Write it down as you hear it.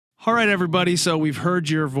All right, everybody. So we've heard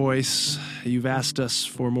your voice. You've asked us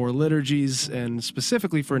for more liturgies and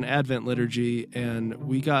specifically for an Advent liturgy. And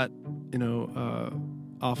we got,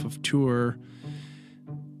 off of tour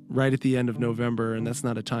right at the end of November. And that's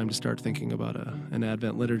not a time to start thinking about an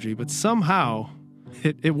Advent liturgy. But somehow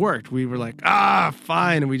it worked. We were like,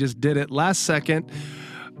 fine. And we just did it last second.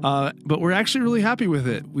 But we're actually really happy with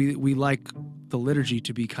it. We like the liturgy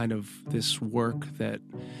to be kind of this work that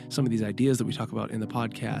some of these ideas that we talk about in the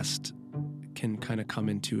podcast can kind of come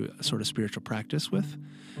into a sort of spiritual practice with.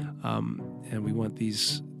 And we want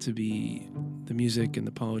these to be, the music and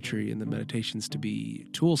the poetry and the meditations, to be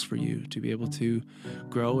tools for you to be able to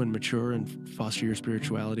grow and mature and foster your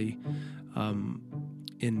spirituality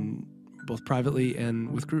in both privately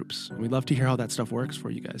and with groups. And we'd love to hear how that stuff works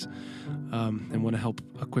for you guys, and want to help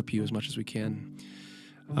equip you as much as we can.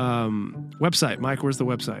 Website, Mike, where's the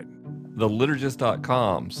website?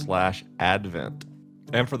 theliturgist.com/Advent.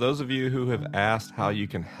 And for those of you who have asked how you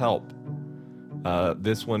can help,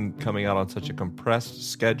 this one coming out on such a compressed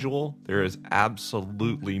schedule, there is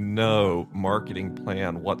absolutely no marketing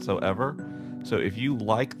plan whatsoever. So if you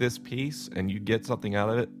like this piece and you get something out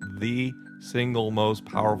of it, the single most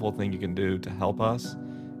powerful thing you can do to help us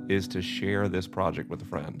is to share this project with a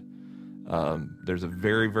friend. There's a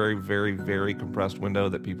very, very, very, very compressed window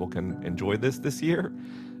that people can enjoy this year.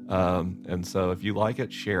 And so if you like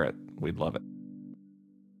it, share it. We'd love it.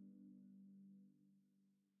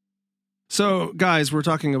 So, guys, we're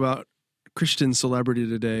talking about Christian celebrity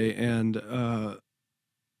today. And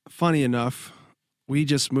funny enough, we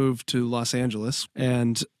just moved to Los Angeles.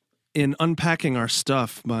 And in unpacking our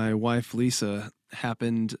stuff, my wife, Lisa,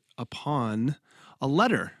 happened upon a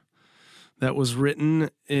letter that was written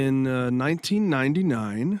in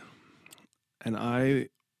 1999, and I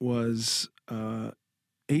was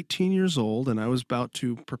 18 years old, and I was about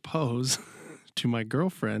to propose to my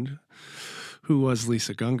girlfriend, who was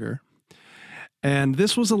Lisa Gungor. And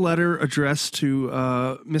this was a letter addressed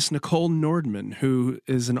to Miss Nicole Nordman, who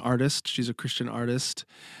is an artist. She's a Christian artist.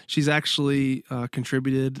 She's actually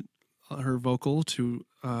contributed her vocal to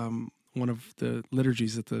one of the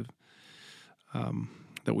liturgies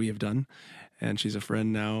that we have done, and she's a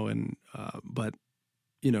friend now. And but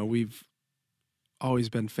we've always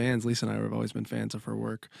been fans. Lisa and I have always been fans of her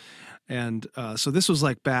work, and so this was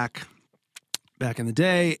like back in the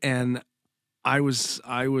day, and I was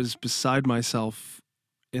beside myself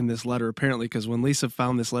in this letter, apparently, because when Lisa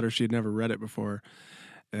found this letter, she had never read it before,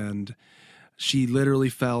 and she literally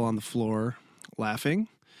fell on the floor laughing.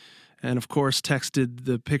 And, of course, texted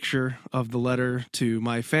the picture of the letter to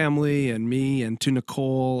my family and me and to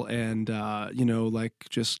Nicole, and,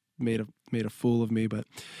 just made a fool of me. But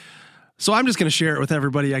so I'm just going to share it with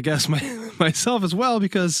everybody, I guess, myself as well,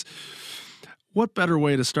 because what better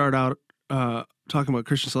way to start out talking about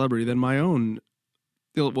Christian celebrity than my own?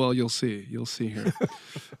 Well, you'll see here.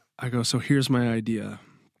 I go, so here's my idea.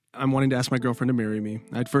 I'm wanting to ask my girlfriend to marry me.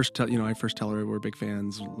 I'd first tell her we're big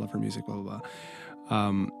fans, love her music, blah, blah, blah.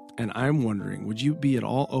 And I'm wondering, would you be at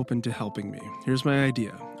all open to helping me? Here's my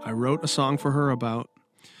idea. I wrote a song for her about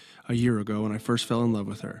a year ago when I first fell in love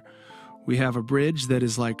with her. We have a bridge that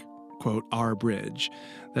is like, quote, our bridge,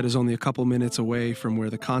 that is only a couple minutes away from where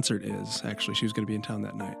the concert is. Actually, she was going to be in town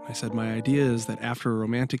that night. I said, my idea is that after a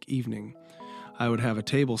romantic evening, I would have a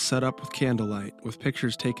table set up with candlelight, with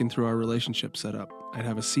pictures taken through our relationship set up. I'd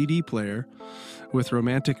have a CD player with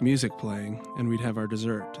romantic music playing, and we'd have our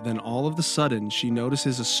dessert. Then all of a sudden, she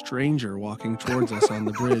notices a stranger walking towards us on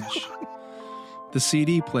the bridge. The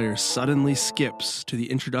CD player suddenly skips to the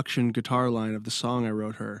introduction guitar line of the song I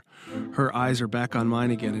wrote her. Her eyes are back on mine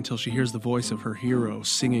again until she hears the voice of her hero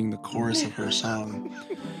singing the chorus of her song.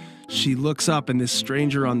 She looks up, and this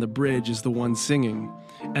stranger on the bridge is the one singing.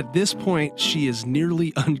 At this point, she is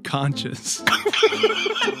nearly unconscious,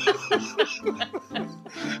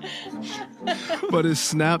 but is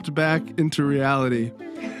snapped back into reality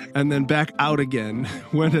and then back out again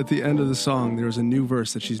when at the end of the song there is a new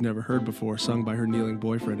verse that she's never heard before, sung by her kneeling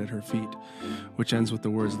boyfriend at her feet, which ends with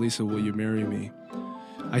the words, Lisa, will you marry me?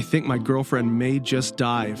 I think my girlfriend may just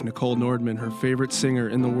die if Nicole Nordman, her favorite singer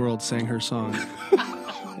in the world, sang her song.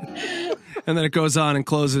 And then it goes on and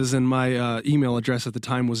closes, and my email address at the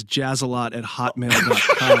time was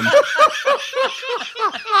jazzalot@hotmail.com.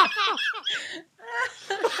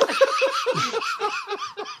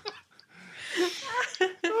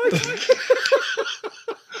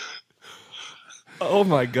 Oh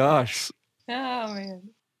my gosh. Oh man.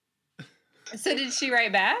 So did she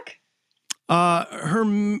write back? Her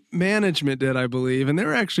management did, I believe, and they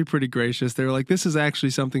were actually pretty gracious. They were like, this is actually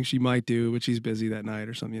something she might do, but she's busy that night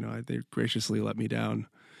or something. They graciously let me down.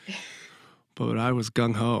 but I was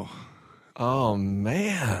gung ho. Oh,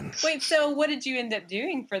 man. Wait, so what did you end up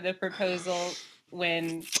doing for the proposal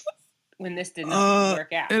when this did not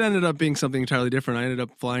work out? It ended up being something entirely different. I ended up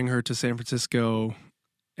flying her to San Francisco,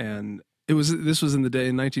 and this was in the day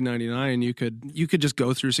in 1999. You could just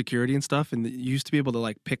go through security and stuff, and you used to be able to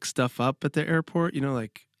like pick stuff up at the airport,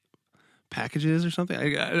 like packages or something.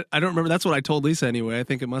 I don't remember. That's what I told Lisa anyway. I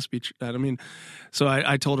think it must be that. I mean, so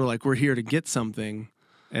I told her like we're here to get something,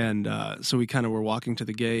 and so we kind of were walking to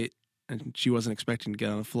the gate. And she wasn't expecting to get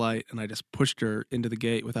on a flight, and I just pushed her into the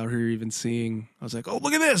gate without her even seeing. I was like, "Oh,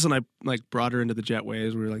 look at this!" And I like brought her into the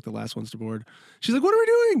jetways. We were like the last ones to board. She's like, "What are we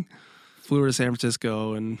doing?" Flew her to San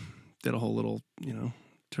Francisco and did a whole little,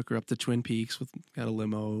 took her up to Twin Peaks got a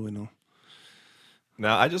limo,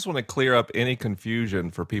 Now, I just want to clear up any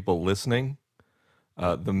confusion for people listening.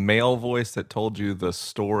 The male voice that told you the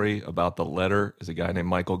story about the letter is a guy named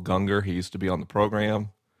Michael Gungor. He used to be on the program.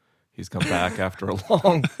 He's come back after a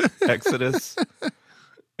long exodus.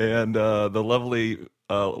 And the lovely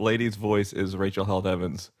lady's voice is Rachel Held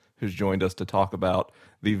Evans, who's joined us to talk about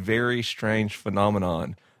the very strange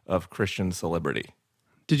phenomenon of Christian celebrity.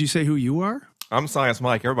 Did you say who you are? I'm Science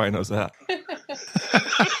Mike. Everybody knows that.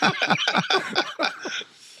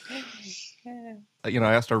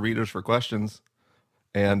 I asked our readers for questions,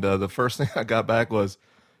 and the first thing I got back was,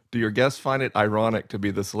 do your guests find it ironic to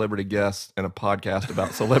be the celebrity guest in a podcast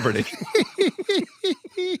about celebrity?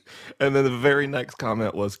 And then the very next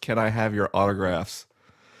comment was, can I have your autographs?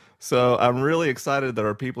 So I'm really excited that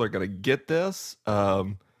our people are going to get this.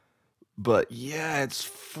 But yeah, it's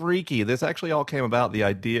freaky. This actually all came about, the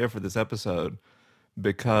idea for this episode,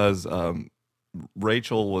 because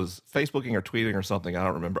Rachel was Facebooking or tweeting or something. I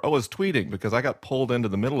don't remember. Oh, I was tweeting because I got pulled into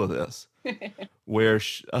the middle of this where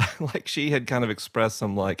she had kind of expressed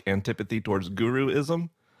some like antipathy towards guruism.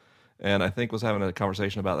 And I think was having a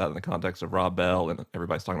conversation about that in the context of Rob Bell, and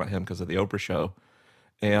everybody's talking about him because of the Oprah show.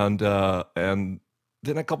 And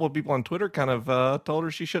then a couple of people on Twitter kind of told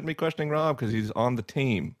her she shouldn't be questioning Rob because he's on the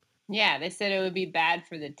team. Yeah, they said it would be bad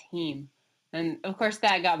for the team. And of course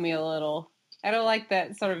that got me a little, I don't like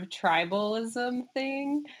that sort of tribalism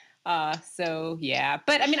thing. So yeah,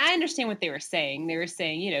 but I mean, I understand what they were saying. They were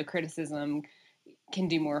saying, criticism can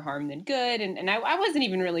do more harm than good. And I wasn't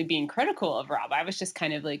even really being critical of Rob. I was just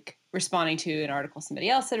kind of like responding to an article somebody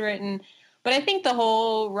else had written. But I think the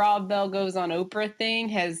whole Rob Bell goes on Oprah thing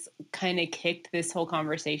has kind of kicked this whole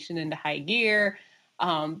conversation into high gear.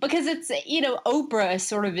 Because it's, Oprah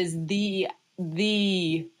sort of is the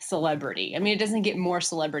celebrity. I mean, it doesn't get more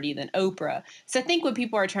celebrity than Oprah. So I think what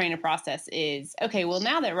people are trying to process is, okay, well,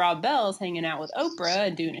 now that Rob Bell is hanging out with Oprah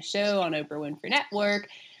and doing a show on Oprah Winfrey Network,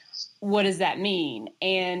 what does that mean?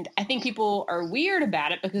 And I think people are weird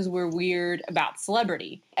about it because we're weird about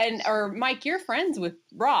celebrity. Or Mike, you're friends with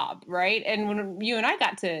Rob, right? And when you and I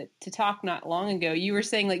got to talk not long ago, you were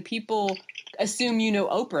saying like people assume you know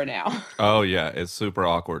Oprah now. Oh yeah, it's super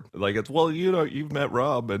awkward. Like it's, well, you've met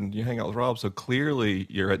Rob and you hang out with Rob, so clearly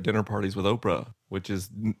you're at dinner parties with Oprah, which is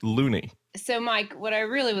loony. So Mike, what I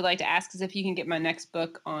really would like to ask is if you can get my next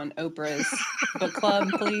book on Oprah's book club,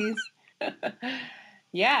 please.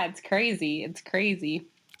 Yeah, it's crazy. It's crazy.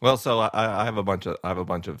 Well, so I have a bunch of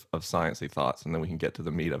sciencey thoughts, and then we can get to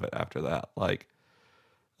the meat of it after that. Like,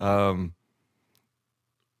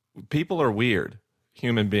 people are weird.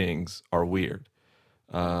 Human beings are weird.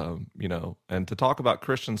 And to talk about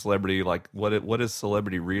Christian celebrity, like what is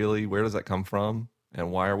celebrity really? Where does that come from?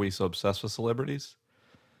 And why are we so obsessed with celebrities?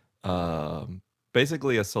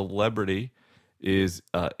 Basically, a celebrity is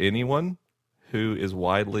anyone who is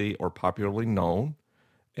widely or popularly known.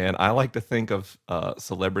 And I like to think of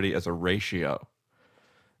celebrity as a ratio.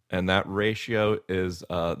 And that ratio is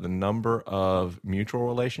the number of mutual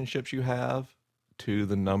relationships you have to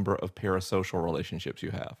the number of parasocial relationships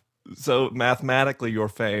you have. So mathematically, your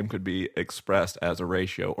fame could be expressed as a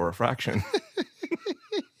ratio or a fraction.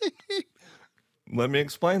 Let me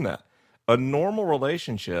explain that. A normal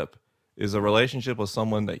relationship is a relationship with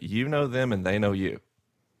someone that you know them and they know you.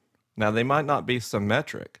 Now, they might not be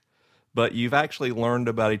symmetric, but you've actually learned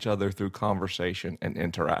about each other through conversation and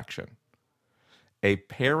interaction. A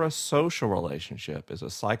parasocial relationship is a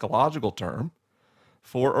psychological term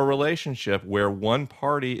for a relationship where one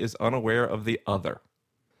party is unaware of the other.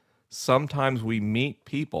 Sometimes we meet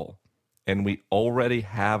people and we already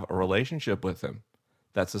have a relationship with them.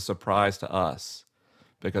 That's a surprise to us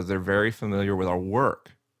because they're very familiar with our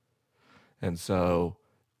work. And so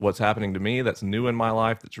what's happening to me that's new in my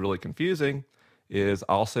life that's really confusing is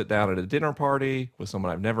I'll sit down at a dinner party with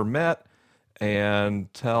someone I've never met and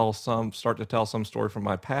start to tell some story from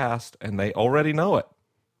my past, and they already know it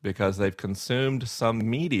because they've consumed some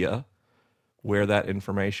media where that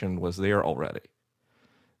information was there already.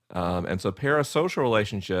 And so parasocial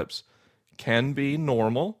relationships can be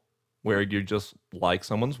normal, where you just like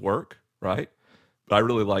someone's work, right? But I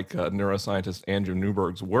really like neuroscientist Andrew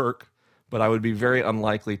Newberg's work, but I would be very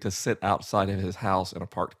unlikely to sit outside of his house in a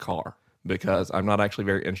parked car because I'm not actually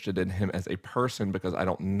very interested in him as a person because I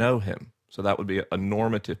don't know him. So that would be a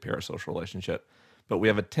normative parasocial relationship. But we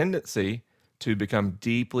have a tendency to become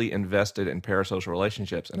deeply invested in parasocial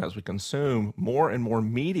relationships. And as we consume more and more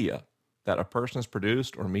media that a person has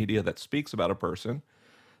produced or media that speaks about a person,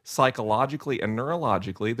 psychologically and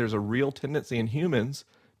neurologically, there's a real tendency in humans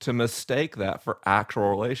to mistake that for actual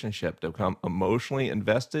relationship, to become emotionally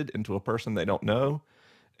invested into a person they don't know,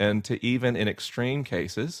 and to even, in extreme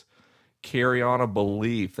cases, carry on a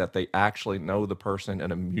belief that they actually know the person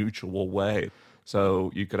in a mutual way.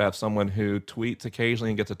 So you could have someone who tweets occasionally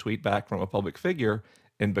and gets a tweet back from a public figure,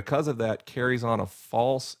 and because of that carries on a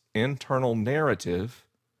false internal narrative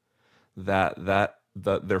that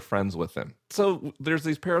they're friends with them. So there's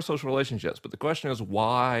these parasocial relationships, but the question is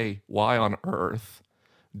why on earth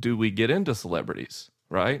do we get into celebrities,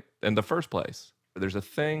 right? In the first place, there's a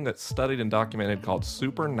thing that's studied and documented called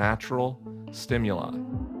supernatural stimuli.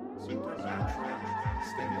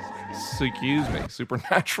 Excuse me,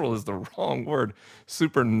 supernatural is the wrong word.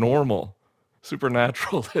 Supernormal.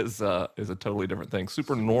 Supernatural is a totally different thing.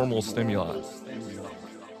 Supernormal stimuli.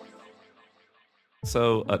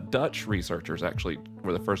 So Dutch researchers actually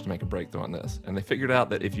were the first to make a breakthrough on this, and they figured out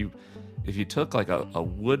that if you took like a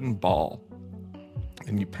wooden ball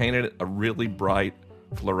and you painted it a really bright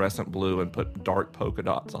fluorescent blue and put dark polka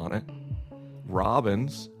dots on it,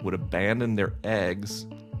 robins would abandon their eggs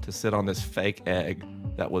to sit on this fake egg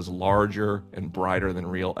that was larger and brighter than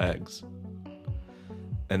real eggs.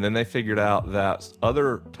 And then they figured out that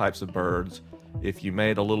other types of birds, if you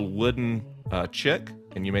made a little wooden chick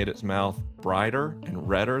and you made its mouth brighter and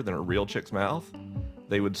redder than a real chick's mouth,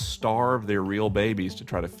 they would starve their real babies to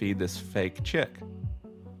try to feed this fake chick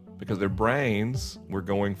because their brains were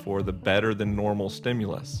going for the better than normal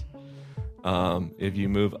stimulus. If you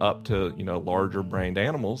move up to larger brained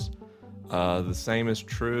animals, the same is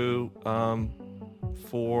true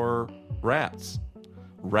for rats.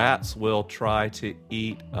 Rats will try to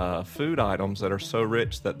eat food items that are so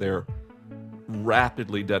rich that they're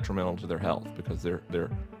rapidly detrimental to their health because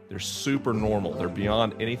they're super normal. They're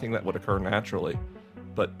beyond anything that would occur naturally.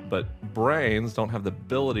 But brains don't have the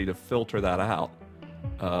ability to filter that out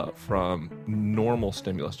from normal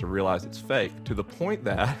stimulus to realize it's fake, to the point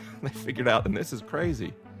that they figured out, and this is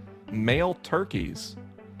crazy, male turkeys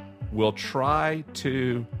will try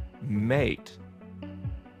to mate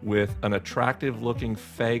with an attractive looking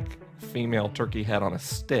fake female turkey head on a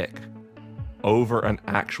stick over an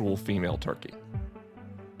actual female turkey.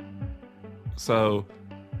 So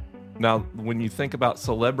now when you think about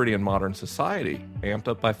celebrity in modern society, amped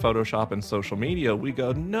up by Photoshop and social media, we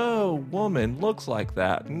go, no woman looks like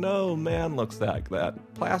that. No man looks like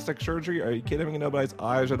that. Plastic surgery? Are you kidding me? Nobody's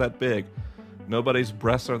eyes are that big. Nobody's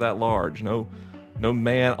breasts are that large. No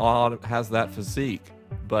man has that physique.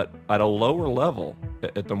 But at a lower level,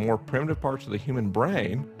 at the more primitive parts of the human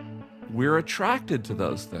brain, we're attracted to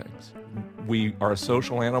those things. We are a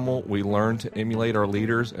social animal. We learn to emulate our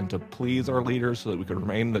leaders and to please our leaders so that we could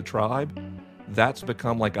remain in the tribe. That's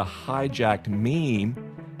become like a hijacked meme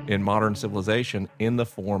in modern civilization in the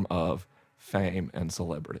form of fame and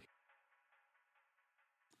celebrity.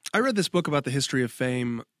 I read this book about the history of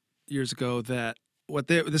fame years ago that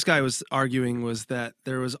this guy was arguing was that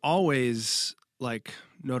there was always like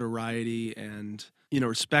notoriety and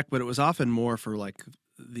respect, but it was often more for like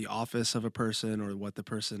the office of a person or what the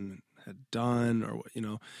person had done or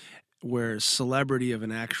where celebrity of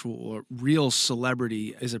an actual or real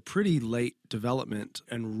celebrity is a pretty late development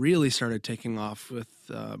and really started taking off with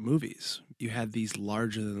movies. You had these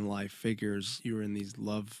larger than life figures. You were in these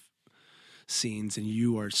love scenes and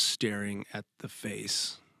you are staring at the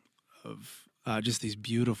face of just these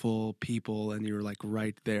beautiful people and you were like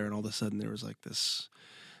right there, and all of a sudden there was like this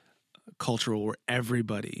cultural where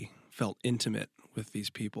everybody felt intimate with these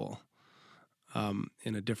people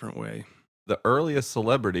in a different way. The earliest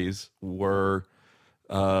celebrities were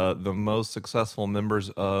the most successful members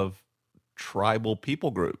of tribal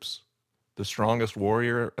people groups. The strongest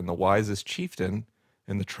warrior and the wisest chieftain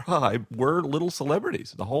in the tribe were little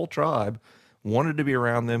celebrities. The whole tribe wanted to be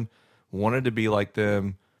around them, wanted to be like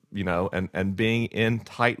them, and being in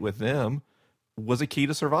tight with them was a key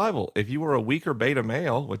to survival. If you were a weaker beta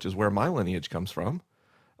male, which is where my lineage comes from,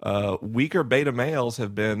 weaker beta males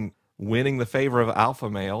have been winning the favor of alpha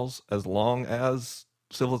males as long as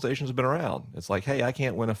civilizations have been around. It's like, hey, I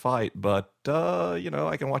can't win a fight, but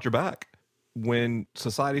I can watch your back. when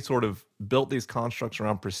society sort of built these constructs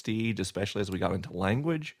around prestige, especially as we got into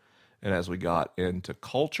language and as we got into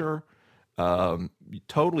culture,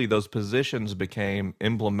 totally those positions became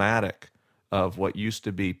emblematic of what used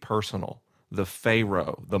to be personal. The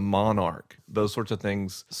pharaoh, the monarch, those sorts of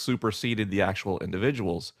things superseded the actual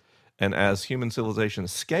individuals. And as human civilization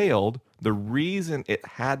scaled, the reason it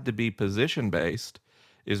had to be position based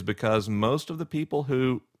is because most of the people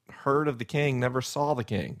who heard of the king never saw the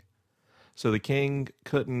king. So the king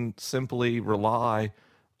couldn't simply rely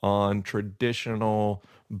on traditional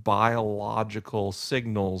biological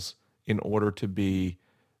signals in order to be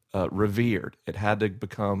revered. It had to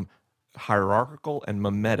become hierarchical and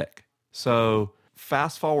mimetic. So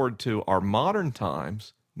fast forward to our modern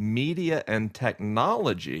times, media and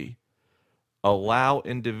technology allow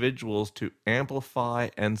individuals to amplify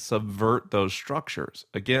and subvert those structures.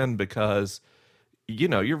 Again, because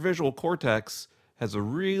your visual cortex has a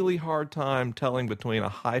really hard time telling between a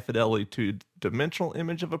high fidelity two-dimensional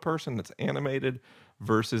image of a person that's animated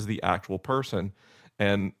versus the actual person.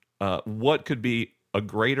 And what could be a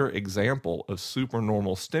greater example of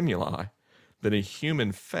supernormal stimuli than a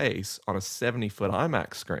human face on a 70-foot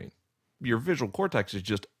IMAX screen? Your visual cortex is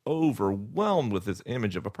just overwhelmed with this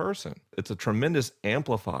image of a person. It's a tremendous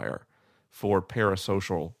amplifier for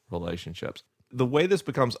parasocial relationships. The way this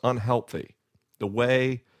becomes unhealthy, the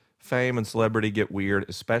way fame and celebrity get weird,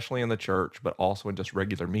 especially in the church, but also in just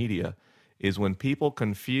regular media, is when people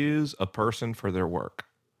confuse a person for their work.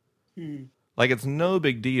 Like, it's no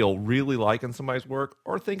big deal really liking somebody's work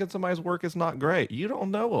or thinking somebody's work is not great. You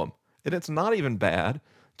don't know them. And it's not even bad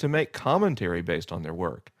to make commentary based on their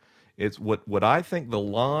work. It's what I think the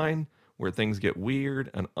line where things get weird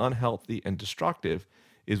and unhealthy and destructive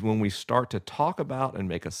is when we start to talk about and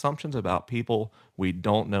make assumptions about people we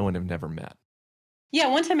don't know and have never met. Yeah,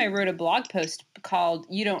 one time I wrote a blog post called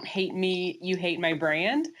 "You Don't Hate Me, You Hate My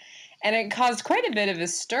Brand." And it caused quite a bit of a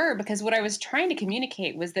stir because what I was trying to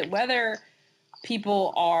communicate was that whether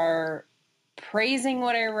people are praising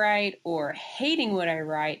what I write or hating what I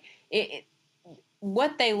write,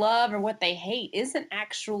 what they love or what they hate isn't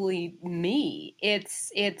actually me.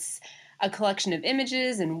 It's a collection of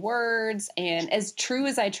images and words. And as true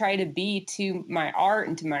as I try to be to my art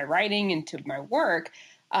and to my writing and to my work,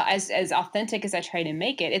 as authentic as I try to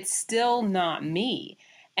make it, it's still not me.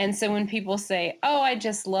 And so when people say, "Oh, I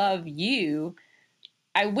just love you,"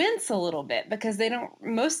 I wince a little bit because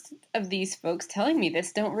most of these folks telling me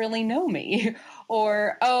this don't really know me.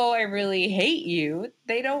 Or, "Oh, I really hate you."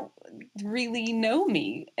 They don't really know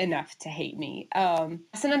me enough to hate me.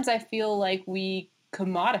 Sometimes I feel like we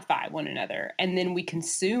commodify one another and then we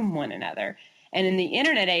consume one another. And in the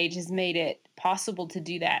internet age has made it possible to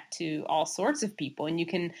do that to all sorts of people. And you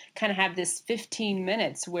can kind of have this 15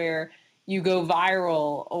 minutes where you go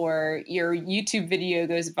viral or your YouTube video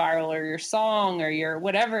goes viral or your song or your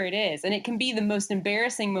whatever it is. And it can be the most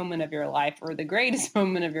embarrassing moment of your life or the greatest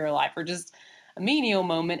moment of your life or just a menial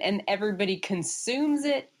moment. And everybody consumes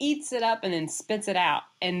it, eats it up, and then spits it out.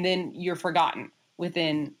 And then you're forgotten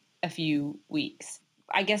within a few weeks.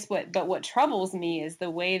 I guess what troubles me is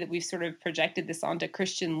the way that we've sort of projected this onto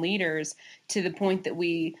Christian leaders to the point that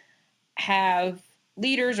we have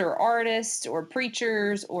leaders or artists or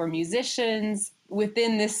preachers or musicians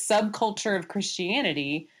within this subculture of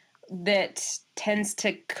Christianity that tends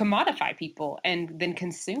to commodify people and then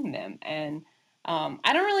consume them. And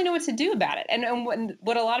I don't really know what to do about it. And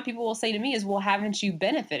what a lot of people will say to me is, "Well, haven't you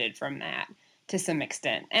benefited from that to some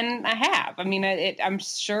extent?" And I have. I mean, I'm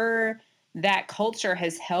sure that culture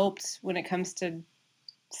has helped when it comes to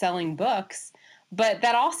selling books, but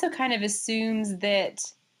that also kind of assumes that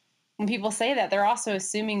when people say that, they're also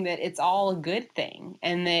assuming that it's all a good thing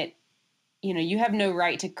and that, you have no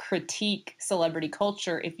right to critique celebrity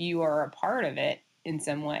culture if you are a part of it in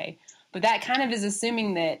some way. But that kind of is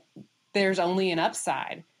assuming that there's only an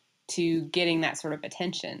upside to getting that sort of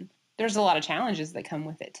attention. There's a lot of challenges that come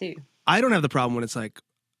with it too. I don't have the problem when it's like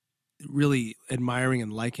really admiring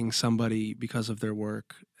and liking somebody because of their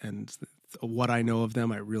work and what I know of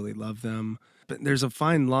them. I really love them. But there's a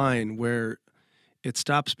fine line where it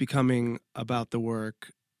stops becoming about the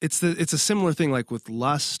work. It's a similar thing like with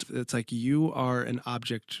lust. It's like you are an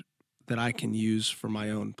object that I can use for my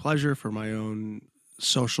own pleasure, for my own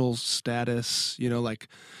social status. Like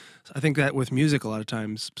I think that with music, a lot of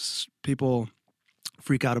times people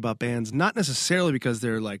freak out about bands, not necessarily because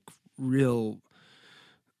they're like real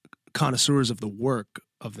connoisseurs of the work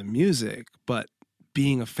of the music, but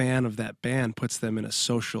being a fan of that band puts them in a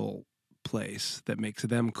social place that makes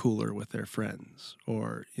them cooler with their friends.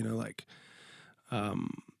 Or,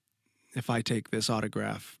 if I take this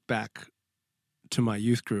autograph back to my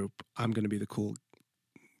youth group, I'm going to be the cool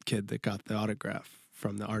kid that got the autograph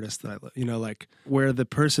from the artist that I love. Like where the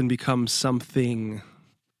person becomes something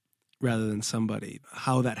rather than somebody.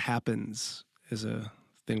 How that happens is a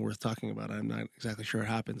thing worth talking about. I'm not exactly sure it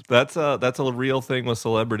happens. That's a real thing with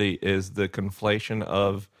celebrity, is the conflation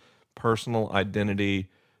of personal identity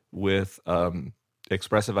with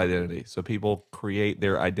expressive identity. So people create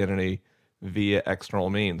their identity via external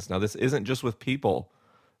means. Now, this isn't just with people.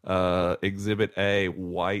 Exhibit A,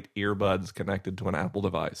 white earbuds connected to an Apple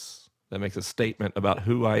device. That makes a statement about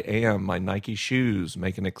who I am. My Nike shoes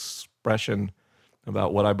make an expression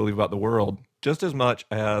about what I believe about the world, just as much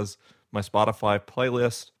as my Spotify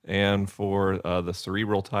playlist, and for the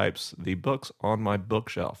cerebral types, the books on my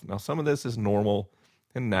bookshelf. Now, some of this is normal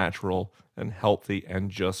and natural and healthy and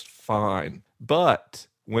just fine. But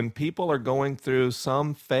when people are going through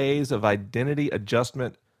some phase of identity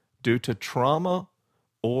adjustment due to trauma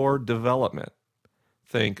or development,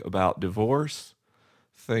 think about divorce,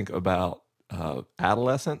 think about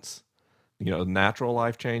adolescence, natural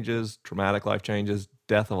life changes, traumatic life changes,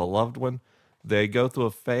 death of a loved one. They go through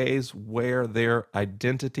a phase where their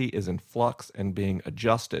identity is in flux and being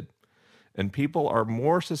adjusted. And people are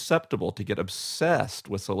more susceptible to get obsessed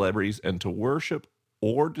with celebrities and to worship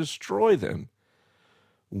or destroy them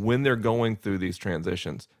when they're going through these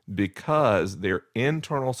transitions, because their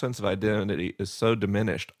internal sense of identity is so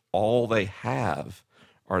diminished. All they have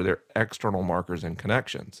are their external markers and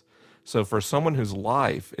connections. So for someone whose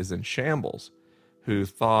life is in shambles, who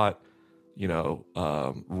thought,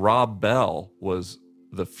 Rob Bell was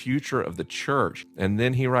the future of the church, and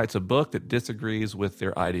then he writes a book that disagrees with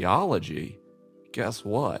their ideology, guess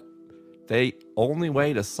what? The only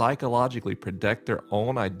way to psychologically protect their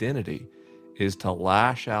own identity is to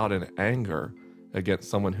lash out in anger against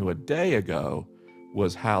someone who a day ago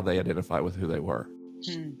was how they identify with who they were.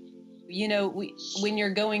 When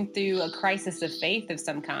you're going through a crisis of faith of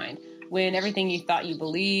some kind, when everything you thought you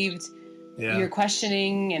believed, you're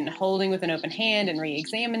questioning and holding with an open hand and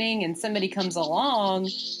re-examining, and somebody comes along,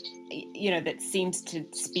 that seems to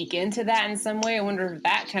speak into that in some way. I wonder if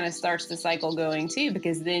that kind of starts the cycle going too,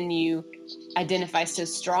 because then you identify so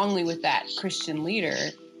strongly with that Christian leader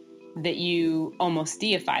that you almost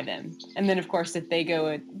deify them. And then, of course, if they go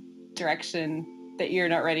a direction that you're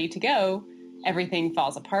not ready to go, everything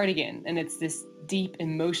falls apart again. And it's this deep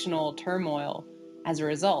emotional turmoil as a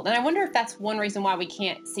result. And I wonder if that's one reason why we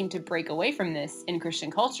can't seem to break away from this in Christian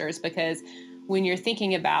cultures, because when you're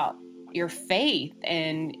thinking about your faith,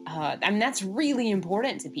 and that's really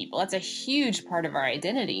important to people. That's a huge part of our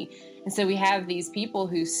identity. And so we have these people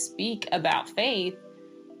who speak about faith,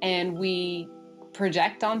 and we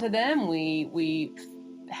project onto them. We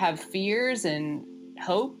have fears and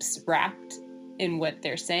hopes wrapped in what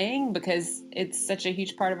they're saying, because it's such a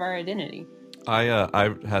huge part of our identity.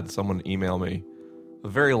 I had someone email me a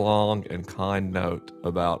very long and kind note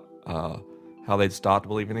about how they'd stopped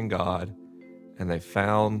believing in God, and they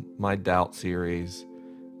found my Doubt series,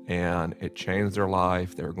 and it changed their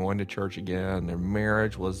life. They were going to church again. Their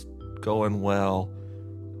marriage was going well,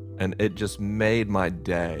 and it just made my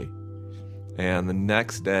day. And the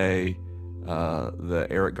next day, the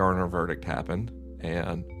Eric Garner verdict happened,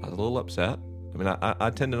 and I was a little upset. I mean, I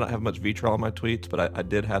tend to not have much vitriol in my tweets, but I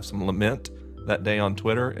did have some lament that day on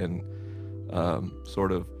Twitter, and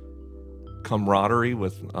sort of camaraderie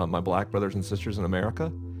with my black brothers and sisters in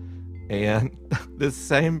America. And this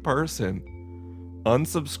same person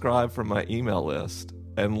unsubscribed from my email list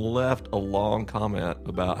and left a long comment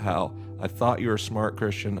about how, I thought you were a smart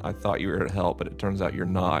Christian, I thought you were here to help, but it turns out you're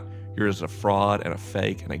not. You're just a fraud and a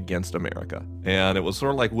fake and against America. And it was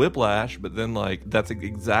sort of like whiplash, but then that's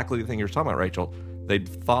exactly the thing you were talking about, Rachel. They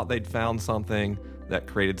thought they'd found something that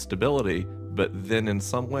created stability, but then in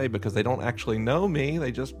some way, because they don't actually know me,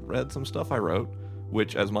 they just read some stuff I wrote,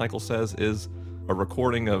 which, as Michael says, is a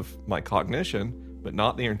recording of my cognition, but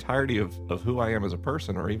not the entirety of who I am as a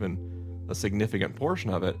person, or even a significant portion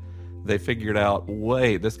of it. They figured out,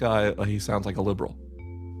 wait, this guy, he sounds like a liberal.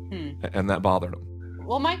 And that bothered them.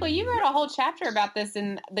 Well, Michael, you wrote a whole chapter about this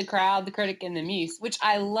in The Crowd, the Critic, and the Muse, which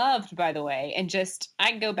I loved, by the way. And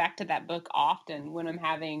I go back to that book often when I'm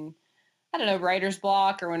having, writer's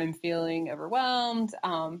block, or when I'm feeling overwhelmed.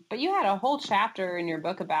 But you had a whole chapter in your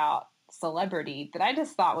book about celebrity that I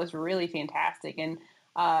just thought was really fantastic. And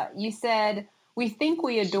you said, we think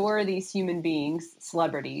we adore these human beings,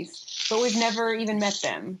 celebrities, but we've never even met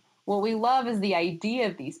them. What we love is the idea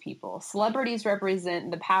of these people. Celebrities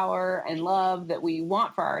represent the power and love that we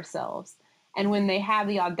want for ourselves. And when they have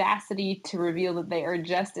the audacity to reveal that they are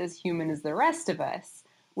just as human as the rest of us,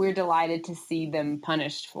 we're delighted to see them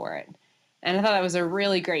punished for it. And I thought that was a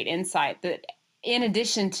really great insight, that in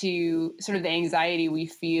addition to sort of the anxiety we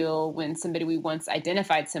feel when somebody we once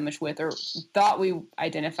identified so much with or thought we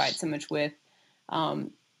identified so much with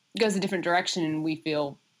goes a different direction and we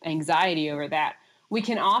feel anxiety over that, we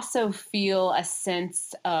can also feel a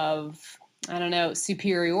sense of, I don't know,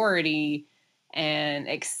 superiority and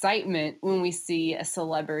excitement when we see a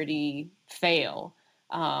celebrity fail.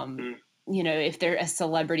 You know, if they're a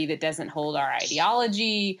celebrity that doesn't hold our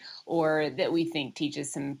ideology or that we think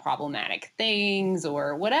teaches some problematic things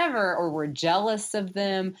or whatever, or we're jealous of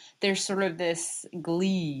them, there's sort of this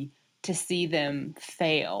glee to see them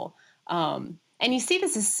fail. And you see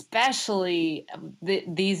this especially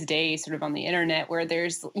these days sort of on the internet where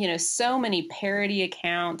there's, you know, so many parody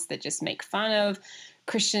accounts that just make fun of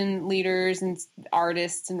Christian leaders and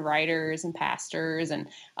artists and writers and pastors and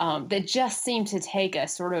that just seem to take a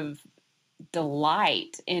sort of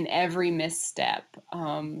delight in every misstep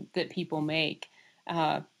that people make.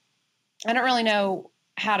 I don't really know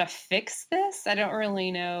how to fix this. I don't really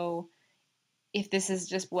know if this is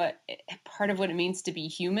just part of what it means to be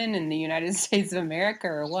human in the United States of America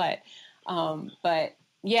or what. But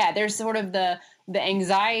yeah, there's sort of the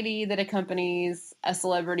anxiety that accompanies a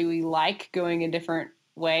celebrity we like going a different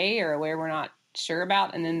way or a way we're not sure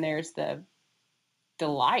about. And then there's the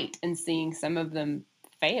delight in seeing some of them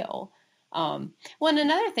fail. Well, and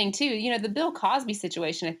another thing too, you know, the Bill Cosby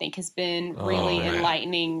situation, I think, has been really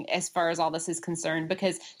enlightening as far as all this is concerned,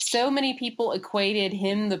 because so many people equated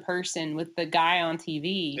him, the person, with the guy on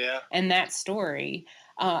TV and that story,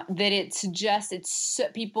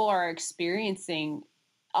 that people are experiencing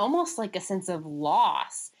almost like a sense of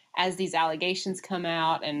loss as these allegations come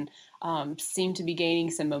out and seem to be gaining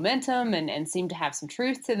some momentum and seem to have some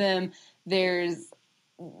truth to them. There's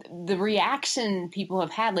the reaction people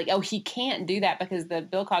have had, like, oh, he can't do that because the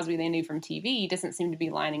Bill Cosby they knew from TV doesn't seem to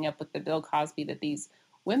be lining up with the Bill Cosby that these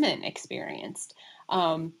women experienced.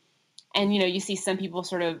 And, you know, you see some people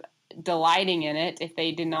sort of delighting in it if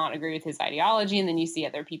they did not agree with his ideology, and then you see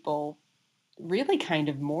other people really kind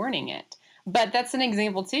of mourning it. But that's an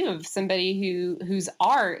example, too, of somebody whose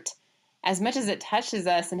art, as much as it touches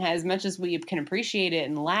us and as much as we can appreciate it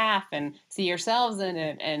and laugh and see ourselves in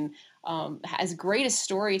it, and as great a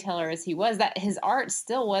storyteller as he was, that his art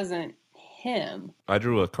still wasn't him. I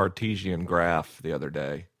drew a Cartesian graph the other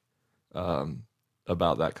day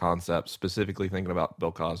about that concept, specifically thinking about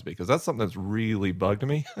Bill Cosby, because that's something that's really bugged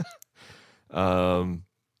me. A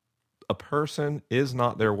person is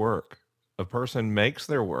not their work. A person makes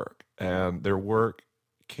their work, and their work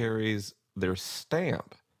carries their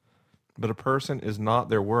stamp. But a person is not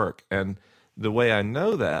their work. And the way I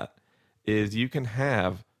know that is you can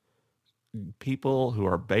have people who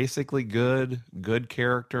are basically good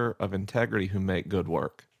character, of integrity, who make good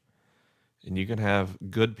work. And you can have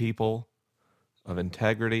good people of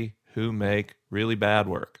integrity who make really bad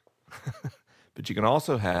work. But you can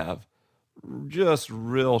also have just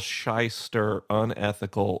real shyster,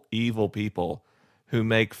 unethical, evil people who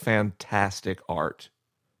make fantastic art.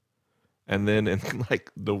 And then in like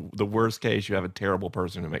the worst case, you have a terrible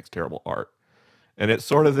person who makes terrible art. And it's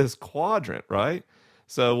sort of this quadrant, right?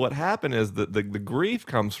 So what happened is that the grief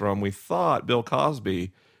comes from, we thought Bill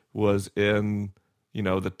Cosby was in, you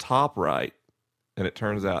know, the top right, and it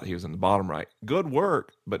turns out he was in the bottom right. Good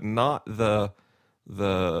work, but not the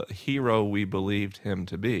hero we believed him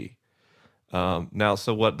to be. Now,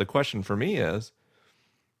 so what the question for me is,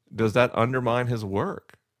 does that undermine his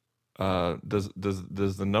work? Does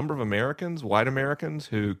the number of Americans, white Americans,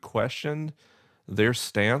 who questioned their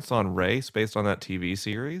stance on race based on that TV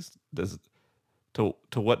series, to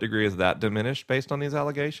what degree is that diminished based on these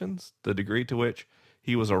allegations? The degree to which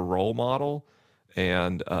he was a role model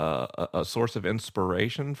and a source of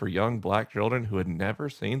inspiration for young black children who had never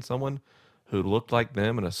seen someone who looked like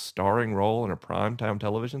them in a starring role in a primetime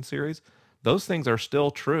television series. Those things are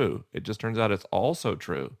still true. It just turns out it's also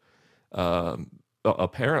true.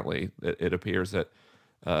 Apparently, it appears that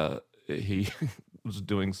he was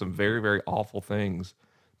doing some very, very awful things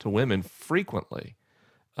to women frequently.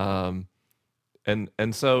 And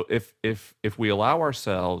so if we allow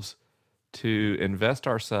ourselves to invest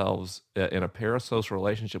ourselves in a parasocial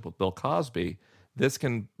relationship with Bill Cosby, this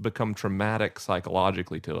can become traumatic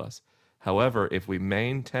psychologically to us. However, if we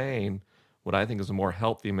maintain what I think is a more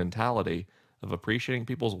healthy mentality of appreciating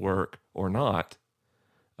people's work or not,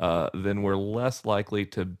 then we're less likely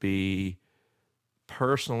to be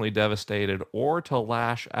personally devastated or to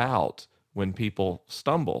lash out when people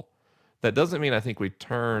stumble. That doesn't mean I think we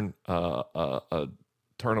turn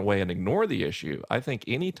away and ignore the issue. I think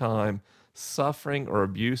anytime suffering or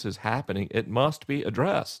abuse is happening, it must be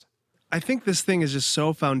addressed. I think this thing is just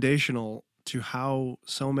so foundational to how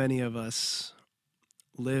so many of us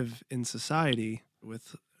live in society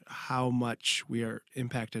with how much we are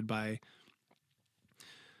impacted by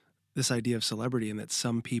this idea of celebrity, and that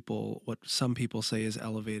what some people say is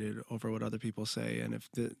elevated over what other people say. And if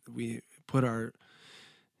we put our,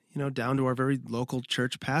 down to our very local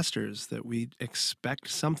church pastors, that we expect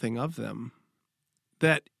something of them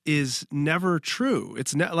that is never true.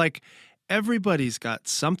 It's not like everybody's got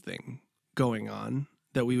something going on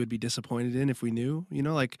that we would be disappointed in if we knew,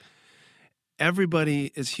 like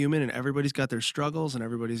everybody is human and everybody's got their struggles and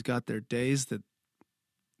everybody's got their days that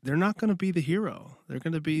they're not going to be the hero. They're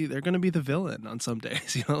going to be the villain on some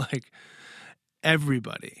days, like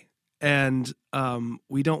everybody. And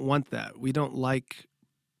we don't want that. We don't like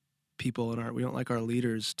people we don't like our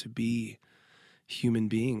leaders to be human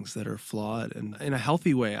beings that are flawed. And in a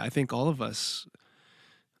healthy way, I think all of us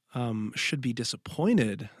should be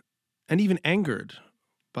disappointed and even angered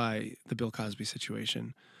by the Bill Cosby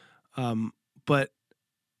situation. But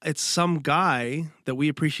it's some guy that we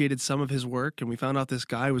appreciated some of his work, and we found out this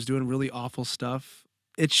guy was doing really awful stuff.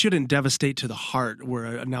 It shouldn't devastate to the heart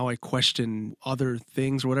where now I question other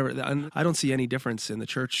things or whatever. And I don't see any difference in the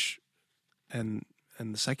church and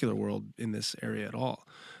the secular world in this area at all.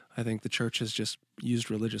 I think the church has just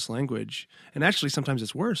used religious language, and actually sometimes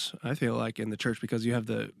it's worse, I feel like, in the church, because you have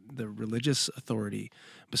the religious authority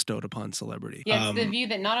bestowed upon celebrity. Yeah, it's the view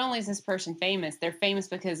that not only is this person famous, they're famous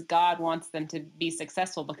because God wants them to be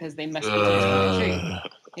successful because they must be teaching the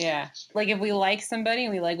truth. Yeah. Like if we like somebody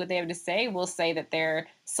and we like what they have to say, we'll say that their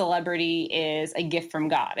celebrity is a gift from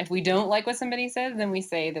God. If we don't like what somebody says, then we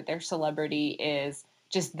say that their celebrity is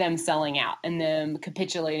just them selling out and them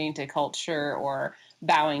capitulating to culture or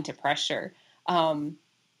bowing to pressure.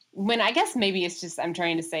 When I guess maybe it's just, I'm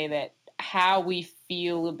trying to say that how we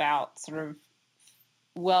feel about sort of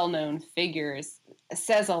well-known figures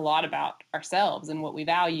says a lot about ourselves and what we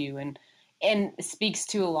value, and speaks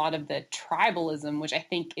to a lot of the tribalism, which I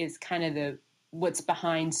think is kind of what's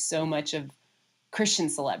behind so much of Christian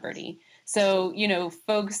celebrity. So,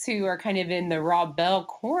 folks who are kind of in the Rob Bell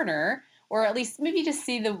corner, or at least maybe just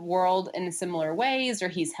see the world in similar ways, or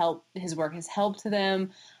his work has helped them.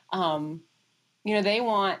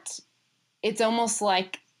 It's almost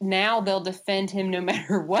like now they'll defend him no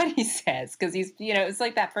matter what he says. Cause he's, it's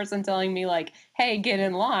like that person telling me like, hey, get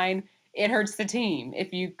in line. It hurts the team.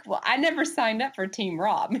 I never signed up for Team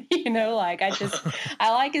Rob, I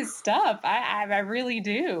like his stuff. I really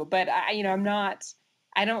do. But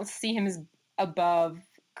I don't see him as above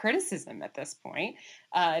criticism at this point.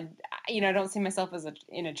 I don't see myself as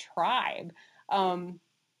in a tribe.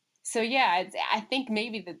 So yeah, I think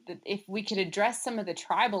maybe that if we could address some of the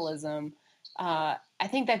tribalism, I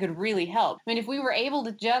think that could really help. I mean, if we were able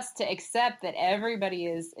to just to accept that everybody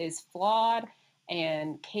is flawed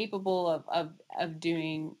and capable of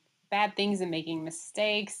doing bad things and making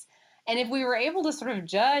mistakes, and if we were able to sort of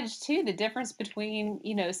judge too the difference between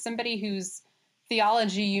somebody whose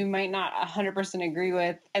theology you might not 100% agree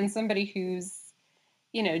with and somebody who's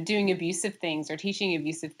doing abusive things or teaching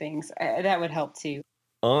abusive things, that would help too.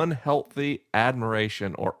 Unhealthy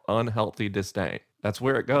admiration or unhealthy disdain. That's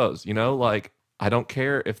where it goes. Like, I don't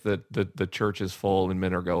care if the church is full and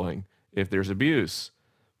men are going, if there's abuse,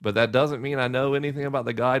 but that doesn't mean I know anything about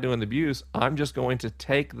the guy doing the abuse. I'm just going to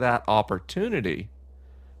take that opportunity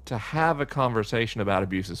to have a conversation about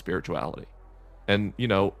abusive spirituality. And,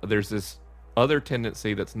 there's this other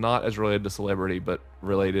tendency that's not as related to celebrity, but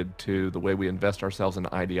related to the way we invest ourselves in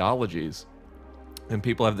ideologies. And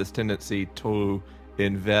people have this tendency to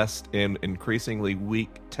invest in increasingly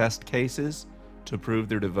weak test cases to prove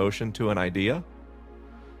their devotion to an idea.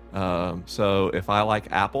 So if I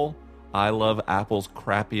like Apple, I love Apple's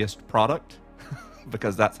crappiest product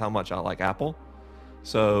because that's how much I like Apple.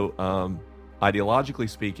 So ideologically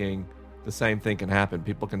speaking, the same thing can happen.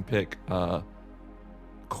 People can pick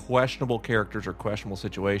questionable characters or questionable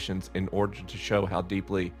situations in order to show how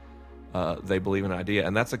deeply they believe in an idea.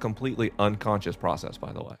 And that's a completely unconscious process,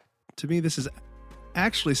 by the way. To me, this is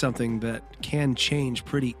actually something that can change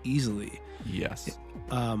pretty easily. Yes.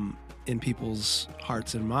 In people's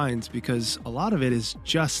hearts and minds, because a lot of it is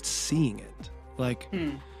just seeing it. Like,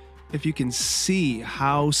 if you can see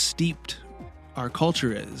how steeped our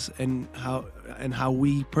culture is and how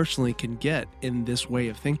we personally can get in this way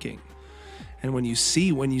of thinking. And when you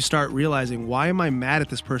start realizing, why am I mad at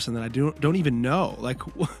this person that I don't even know? Like,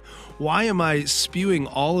 why am I spewing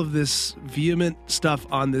all of this vehement stuff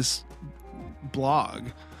on this blog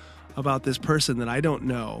about this person that I don't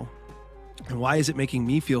know? And why is it making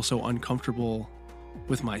me feel so uncomfortable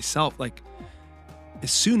with myself? Like,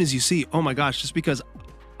 as soon as you see, oh my gosh, just because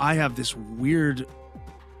I have this weird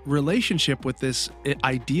relationship with this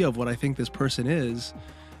idea of what I think this person is.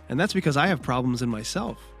 And that's because I have problems in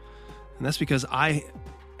myself. And that's because I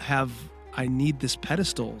need this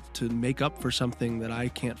pedestal to make up for something that I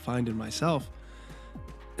can't find in myself.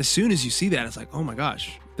 As soon as you see that, it's like, oh my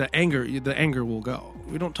gosh, the anger will go.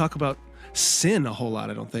 We don't talk about sin a whole lot,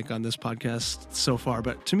 I don't think, on this podcast so far.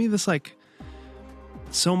 But to me, this like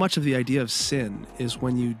so much of the idea of sin is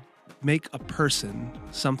when you make a person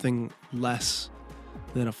something less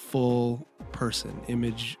than a full person,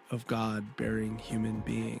 image of God bearing human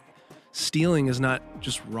being. Stealing is not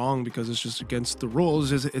just wrong because it's just against the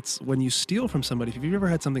rules. It's when you steal from somebody, if you've ever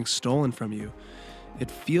had something stolen from you,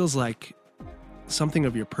 it feels like something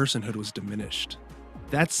of your personhood was diminished.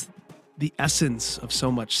 That's the essence of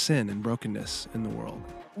so much sin and brokenness in the world.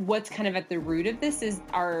 What's kind of at the root of this is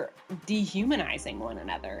our dehumanizing one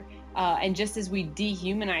another. And just as we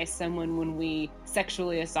dehumanize someone when we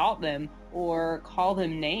sexually assault them or call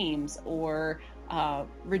them names or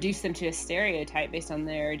reduce them to a stereotype based on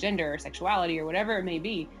their gender or sexuality or whatever it may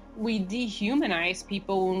be, we dehumanize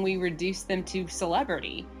people when we reduce them to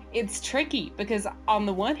celebrity. It's tricky because on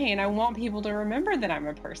the one hand, I want people to remember that I'm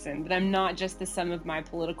a person, that I'm not just the sum of my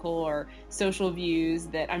political or social views,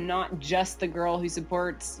 that I'm not just the girl who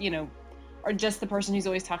supports, or just the person who's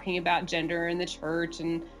always talking about gender in the church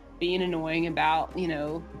and being annoying about,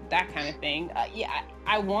 that kind of thing.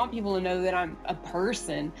 I want people to know that I'm a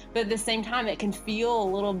person, but at the same time, it can feel a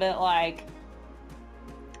little bit like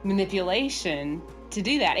manipulation to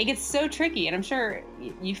do that. It gets so tricky, and I'm sure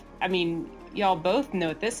y'all both know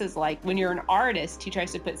what this is like. When you're an artist who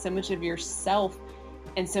tries to put so much of yourself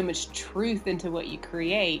and so much truth into what you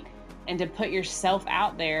create, and to put yourself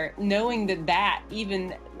out there, knowing that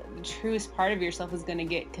even the truest part of yourself is going to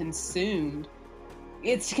get consumed,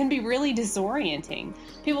 it can be really disorienting.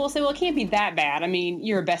 People will say, well, it can't be that bad. I mean,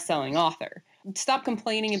 you're a best-selling author. Stop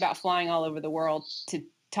complaining about flying all over the world to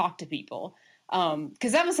talk to people.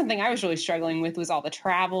 Because that was something I was really struggling with, was all the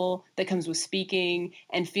travel that comes with speaking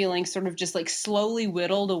and feeling sort of just like slowly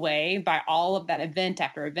whittled away by all of that event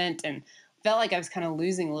after event, and felt like I was kind of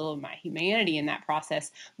losing a little of my humanity in that process.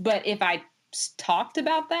 But if I talked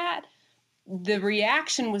about that, the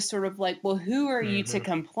reaction was sort of like, well, who are you to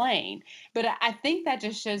complain? But I think that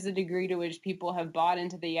just shows the degree to which people have bought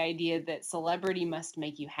into the idea that celebrity must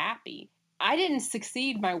make you happy. I didn't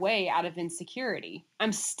succeed my way out of insecurity.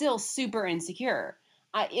 I'm still super insecure.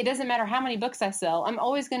 It doesn't matter how many books I sell. I'm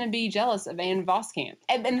always going to be jealous of Anne Voskamp.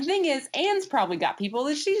 And the thing is, Anne's probably got people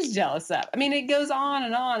that she's jealous of. I mean, it goes on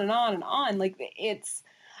and on and on and on. Like,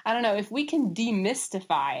 I don't know, if we can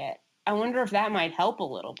demystify it, I wonder if that might help a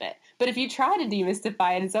little bit. But if you try to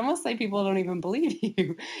demystify it, it's almost like people don't even believe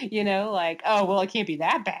you, like, oh, well, it can't be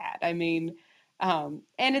that bad. I mean, and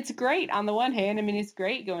it's great on the one hand. I mean, it's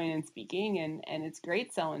great going and speaking and it's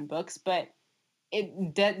great selling books, but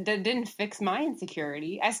it didn't fix my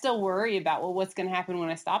insecurity. I still worry about, well, what's going to happen when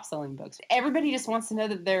I stop selling books? Everybody just wants to know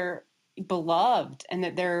that they're beloved and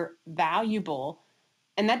that they're valuable.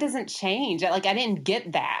 And that doesn't change. I didn't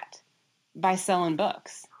get that by selling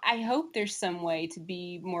books. I hope there's some way to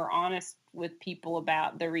be more honest with people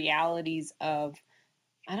about the realities of,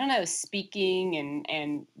 I don't know, speaking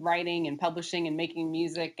and writing and publishing and making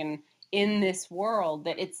music and in this world,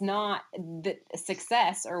 that it's not the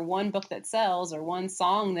success or one book that sells or one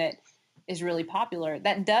song that is really popular.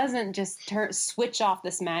 That doesn't just switch off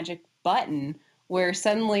this magic button where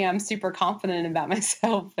suddenly I'm super confident about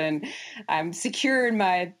myself and I'm secure in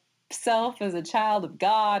myself as a child of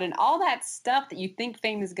God and all that stuff that you think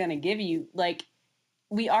fame is going to give you. Like,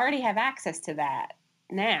 we already have access to that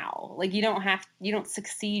now. Like, you don't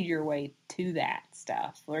succeed your way to that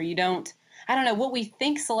stuff, or you don't, I don't know, what we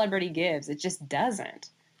think celebrity gives, it just doesn't.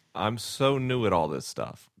 I'm so new at all this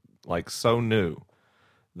stuff, like so new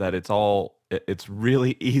that it's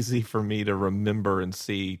really easy for me to remember and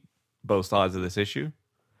see both sides of this issue.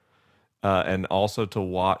 And also to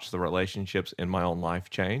watch the relationships in my own life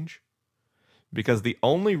change. Because the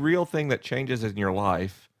only real thing that changes in your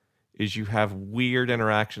life is you have weird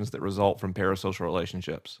interactions that result from parasocial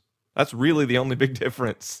relationships. That's really the only big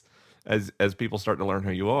difference as people start to learn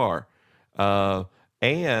who you are.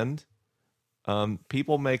 And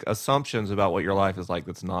people make assumptions about what your life is like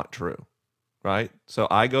that's not true, right? So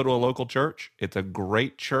I go to a local church. It's a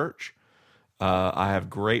great church. I have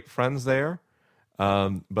great friends there.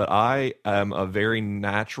 But I am a very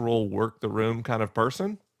natural work the room kind of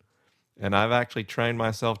person. And I've actually trained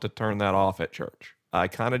myself to turn that off at church. I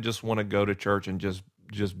kind of just want to go to church and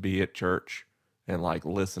just be at church and like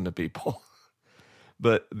listen to people.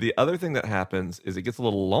 But the other thing that happens is it gets a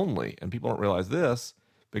little lonely, and people don't realize this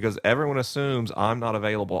because everyone assumes I'm not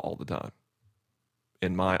available all the time.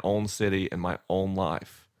 in my own city, in my own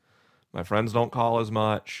life. My friends don't call as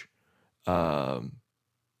much. Um,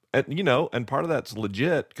 and part of that's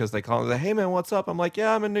legit because they call and say, "Hey man, what's up?" I'm like,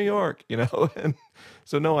 "Yeah, I'm in New York," and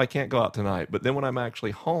so no, I can't go out tonight. But then when I'm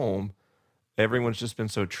actually home, everyone's just been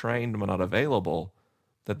so trained when not available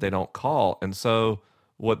that they don't call. And so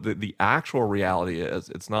what the actual reality is,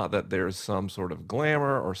 it's not that there's some sort of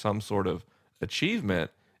glamour or some sort of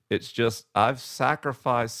achievement. It's just I've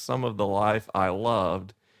sacrificed some of the life I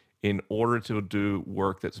loved in order to do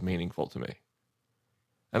work that's meaningful to me.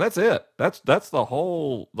 And that's it. That's the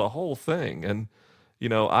whole thing. And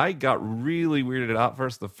I got really weirded out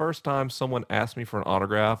first. The first time someone asked me for an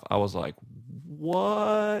autograph, I was like,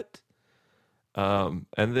 "What?" And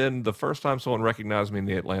then the first time someone recognized me in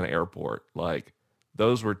the Atlanta airport, like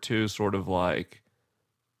those were two sort of like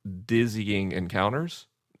dizzying encounters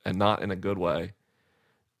and not in a good way.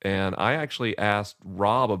 And I actually asked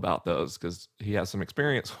Rob about those because he has some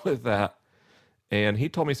experience with that. And he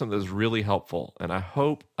told me something that's really helpful. And I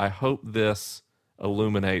hope this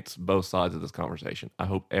illuminates both sides of this conversation. I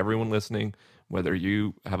hope everyone listening, whether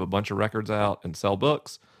you have a bunch of records out and sell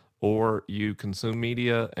books, or you consume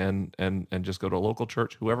media and just go to a local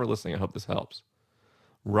church, whoever listening, I hope this helps.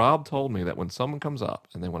 Rob told me that when someone comes up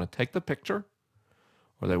and they want to take the picture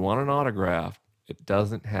or they want an autograph, it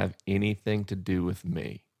doesn't have anything to do with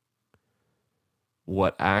me.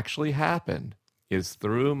 What actually happened is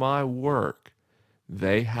through my work,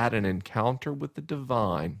 they had an encounter with the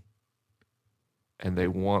divine and they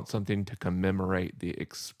want something to commemorate the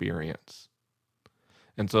experience.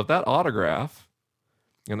 And so if that autograph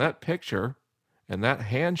and that picture and that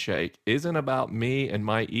handshake isn't about me and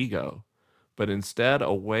my ego, but instead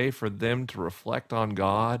a way for them to reflect on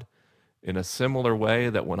God in a similar way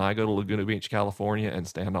that when I go to Laguna Beach, California and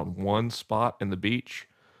stand on one spot in the beach,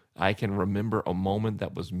 I can remember a moment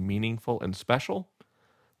that was meaningful and special.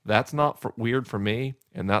 That's not weird for me,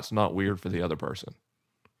 and that's not weird for the other person.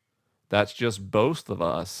 That's just both of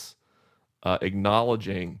us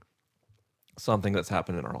acknowledging something that's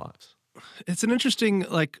happened in our lives. It's an interesting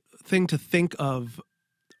thing to think of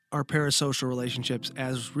our parasocial relationships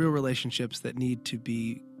as real relationships that need to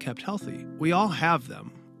be kept healthy. We all have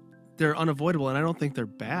them. They're unavoidable, and I don't think they're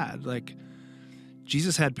bad. Like,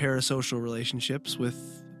 Jesus had parasocial relationships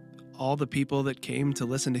with all the people that came to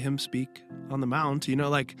listen to him speak on the mount,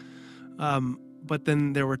 but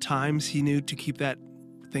then there were times he knew to keep that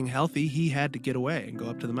thing healthy, he had to get away and go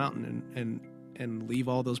up to the mountain and leave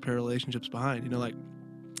all those relationships behind,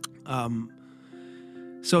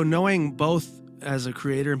 so knowing both as a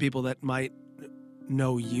creator and people that might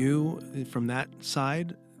know you from that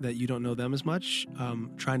side, that you don't know them as much,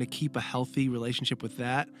 trying to keep a healthy relationship with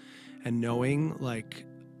that and knowing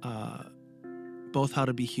both how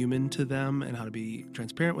to be human to them and how to be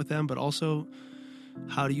transparent with them, but also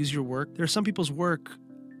how to use your work. There are some people's work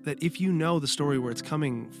that if you know the story where it's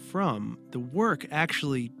coming from, the work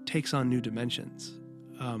actually takes on new dimensions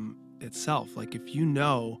itself. Like if you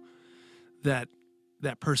know that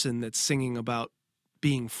that person that's singing about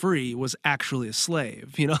being free was actually a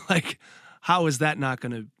slave, how is that not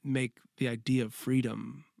going to make the idea of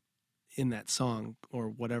freedom in that song or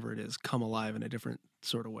whatever it is come alive in a different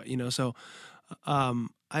sort of way, So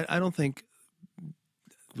I don't think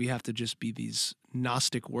we have to just be these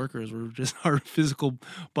Gnostic workers where just our physical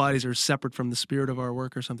bodies are separate from the spirit of our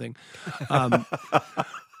work or something. Oh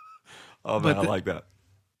man, I like that.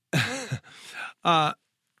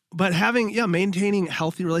 But maintaining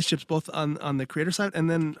healthy relationships both on the creator side and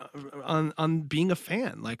then on being a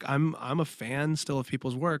fan. Like I'm a fan still of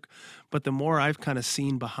people's work, but the more I've kind of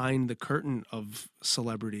seen behind the curtain of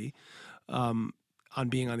celebrity, on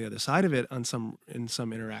being on the other side of it in some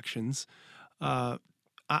interactions,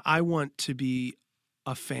 I want to be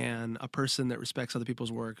a fan, a person that respects other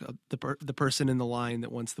people's work, the person in the line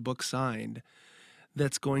that wants the book signed,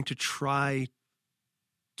 that's going to try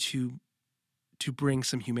to bring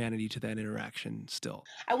some humanity to that interaction still.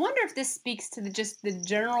 I wonder if this speaks to just the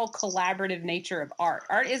general collaborative nature of art.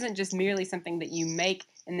 Art isn't just merely something that you make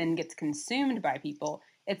and then gets consumed by people.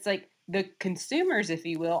 It's like the consumers, if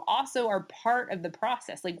you will, also are part of the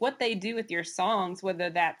process. Like what they do with your songs, whether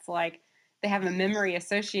that's like they have a memory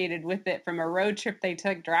associated with it from a road trip they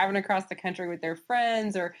took driving across the country with their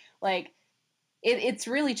friends, or like it's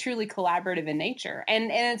really truly collaborative in nature. And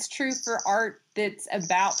it's true for art that's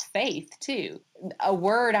about faith too. A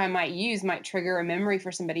word I might use might trigger a memory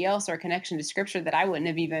for somebody else or a connection to scripture that I wouldn't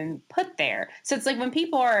have even put there. So it's like when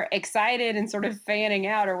people are excited and sort of fanning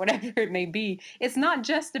out or whatever it may be, it's not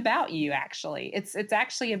just about you actually. It's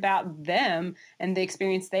actually about them and the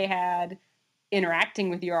experience they had interacting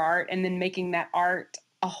with your art and then making that art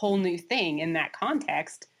a whole new thing in that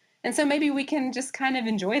context. And so maybe we can just kind of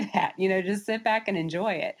enjoy that, just sit back and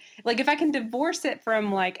enjoy it. Like if I can divorce it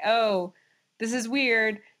from like, oh, this is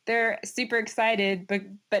weird. They're super excited,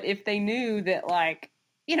 but if they knew that like,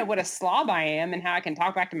 what a slob I am and how I can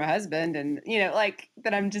talk back to my husband and, like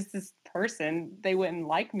that I'm just this person, they wouldn't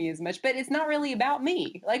like me as much. But it's not really about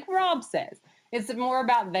me. Like Rob says, it's more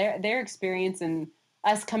about their experience and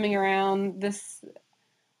us coming around this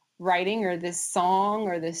writing or this song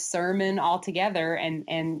or this sermon all together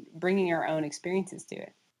and bringing our own experiences to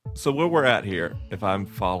it. So where we're at here, if I'm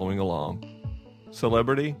following along,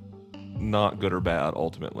 celebrity, not good or bad,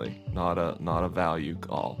 ultimately, not a value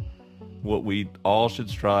call. What we all should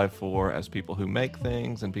strive for as people who make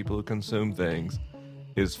things and people who consume things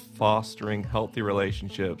is fostering healthy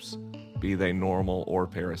relationships, be they normal or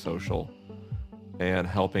parasocial, and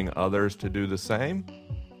helping others to do the same.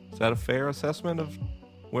 Is that a fair assessment of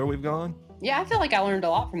where we've gone? Yeah, I feel like I learned a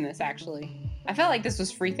lot from this, actually. I felt like this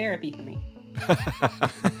was free therapy for me.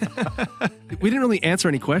 We didn't really answer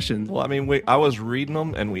any questions. Well, I mean, I was reading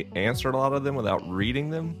them, and we answered a lot of them without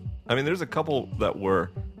reading them. I mean, there's a couple that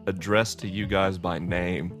were addressed to you guys by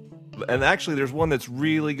name. And actually, there's one that's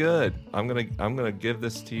really good. I'm gonna give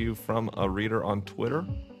this to you from a reader on Twitter.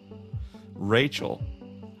 Rachel,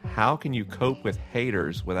 how can you cope with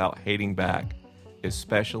haters without hating back,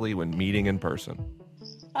 especially when meeting in person?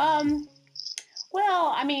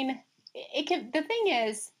 Well, I mean, the thing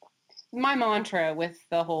is, my mantra with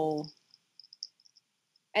the whole,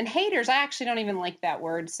 and haters, I actually don't even like that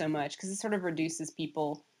word so much because it sort of reduces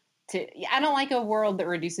people to, I don't like a world that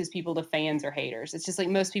reduces people to fans or haters. It's just like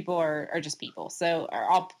most people are just people. So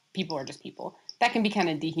all people are just people. That can be kind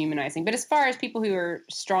of dehumanizing. But as far as people who are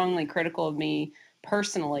strongly critical of me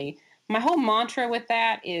personally, my whole mantra with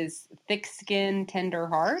that is thick skin, tender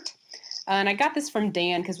heart. And I got this from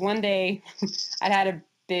Dan because one day I'd had a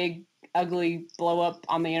big, ugly blow up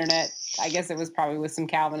on the internet. I guess it was probably with some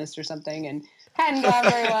Calvinist or something, and hadn't gone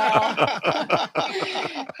very well.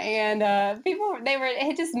 And people, it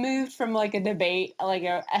had just moved from like a debate, like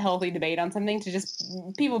a healthy debate on something, to just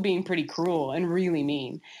people being pretty cruel and really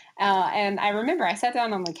mean. And I remember I sat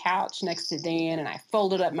down on the couch next to Dan and I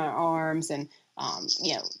folded up my arms and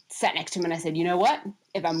sat next to him and I said, you know what?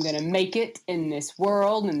 If I'm going to make it in this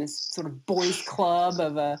world, in this sort of boys club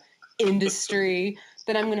of a industry,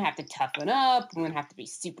 then I'm going to have to toughen up. I'm going to have to be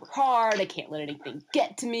super hard. I can't let anything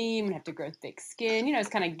get to me. I'm going to have to grow thick skin. It's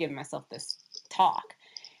kind of giving myself this talk.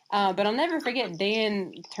 But I'll never forget,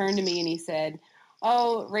 Dan turned to me and he said,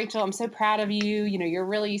 oh, Rachel, I'm so proud of you. You're a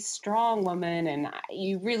really strong woman and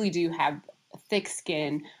you really do have thick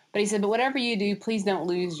skin. But he said, but whatever you do, please don't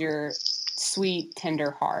lose your sweet,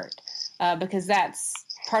 tender heart, because that's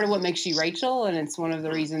part of what makes you Rachel, and it's one of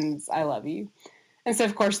the reasons I love you. And so,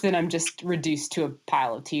 of course, then I'm just reduced to a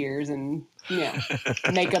pile of tears, and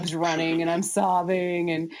makeup's running, and I'm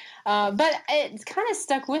sobbing, and but it's kind of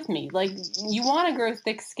stuck with me. Like, you want to grow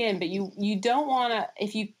thick skin, but you don't want to.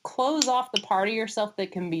 If you close off the part of yourself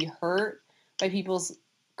that can be hurt by people's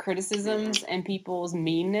criticisms and people's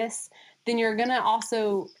meanness, then you're going to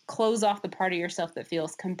also close off the part of yourself that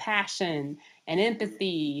feels compassion and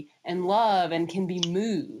empathy and love and can be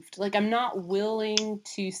moved. Like, I'm not willing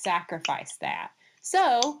to sacrifice that.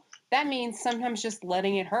 So that means sometimes just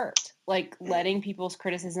letting it hurt, like letting people's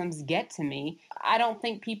criticisms get to me. I don't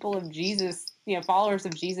think people of Jesus, followers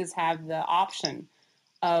of Jesus, have the option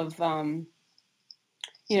of,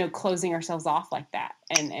 closing ourselves off like that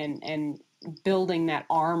and building that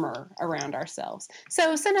armor around ourselves.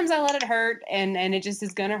 So sometimes I let it hurt and it just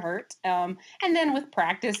is going to hurt. And then with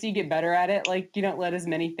practice, you get better at it. Like, you don't let as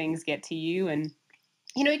many things get to you. And,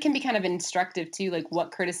 it can be kind of instructive too, like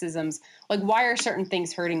what criticisms, like why are certain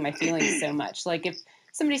things hurting my feelings so much? Like if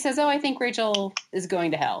somebody says, oh, I think Rachel is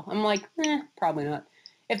going to hell. I'm like, probably not.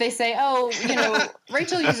 If they say, oh,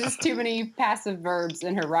 Rachel uses too many passive verbs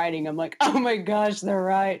in her writing, I'm like, oh my gosh, they're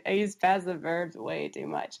right. I use passive verbs way too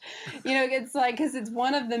much. It's like, because it's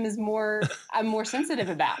one of them I'm more sensitive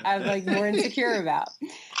about. I'm like more insecure about.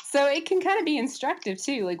 So it can kind of be instructive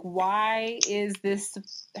too. Like, why is this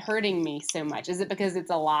hurting me so much? Is it because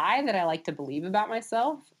it's a lie that I like to believe about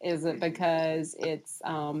myself? Is it because it's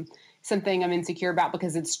something I'm insecure about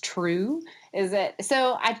because it's true?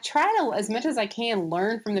 So I try to, as much as I can,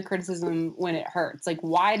 learn from the criticism when it hurts. Like,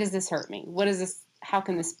 why does this hurt me? What is this? How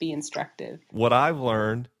can this be instructive? What I've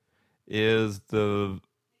learned is the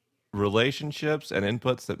relationships and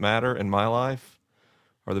inputs that matter in my life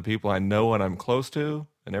are the people I know and I'm close to,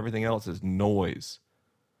 and everything else is noise.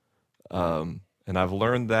 And I've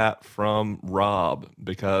learned that from Rob,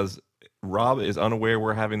 because Rob is unaware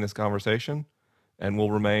we're having this conversation. and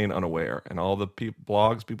will remain unaware. And all the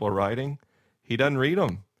blogs people are writing, he doesn't read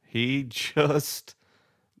them. He just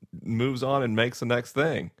moves on and makes the next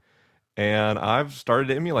thing. And I've started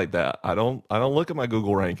to emulate that. I don't look at my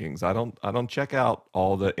Google rankings. I don't check out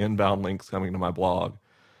all the inbound links coming to my blog.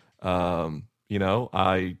 I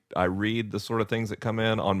read the sort of things that come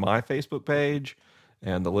in on my Facebook page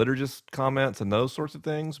and the liturgist comments and those sorts of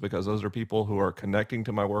things, because those are people who are connecting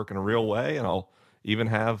to my work in a real way. And I'll even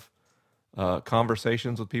have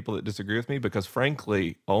conversations with people that disagree with me, because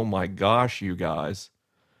frankly, oh my gosh, you guys,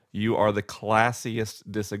 you are the classiest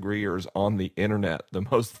disagreeers on the internet. The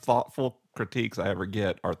most thoughtful critiques I ever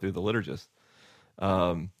get are through the liturgist.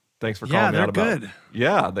 Thanks for calling me out about it.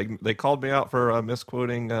 Yeah, they called me out for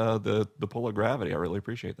misquoting the pull of gravity. I really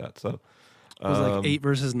appreciate that. So it was like 8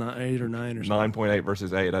 versus 9, 8 or 9 or something. 9.8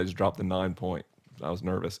 versus 8. I just dropped the 9 point. I was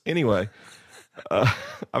nervous. Anyway,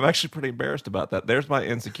 I'm actually pretty embarrassed about that. There's my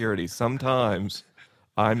insecurity. Sometimes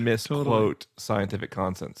I misquote scientific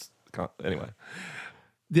constants. Anyway.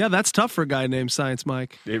 Yeah, that's tough for a guy named Science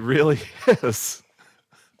Mike. It really is.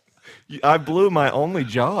 I blew my only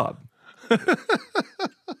job. But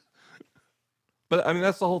I mean,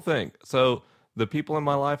 that's the whole thing. So the people in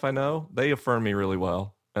my life I know, they affirm me really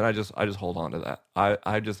well. And I just hold on to that.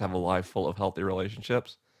 I just have a life full of healthy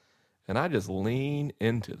relationships, and I just lean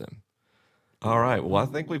into them. All right. Well, I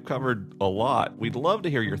think we've covered a lot. We'd love to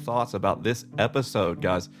hear your thoughts about this episode,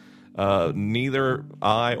 guys. Neither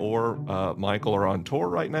I or Michael are on tour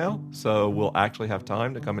right now, so we'll actually have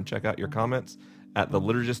time to come and check out your comments at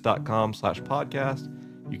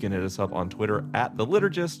theliturgist.com/podcast. You can hit us up on Twitter at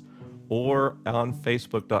theliturgist or on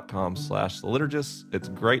facebook.com/theliturgist. It's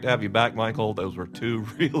great to have you back, Michael. Those were 2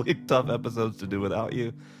 really tough episodes to do without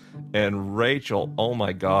you. And Rachel, oh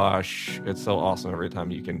my gosh, it's so awesome every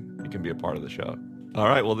time you can be a part of the show. All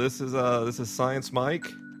right, well, this is Science Mike.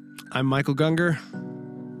 I'm Michael Gungor.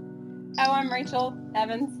 Oh, I'm Rachel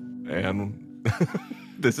Evans. And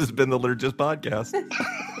this has been the Liturgist Podcast.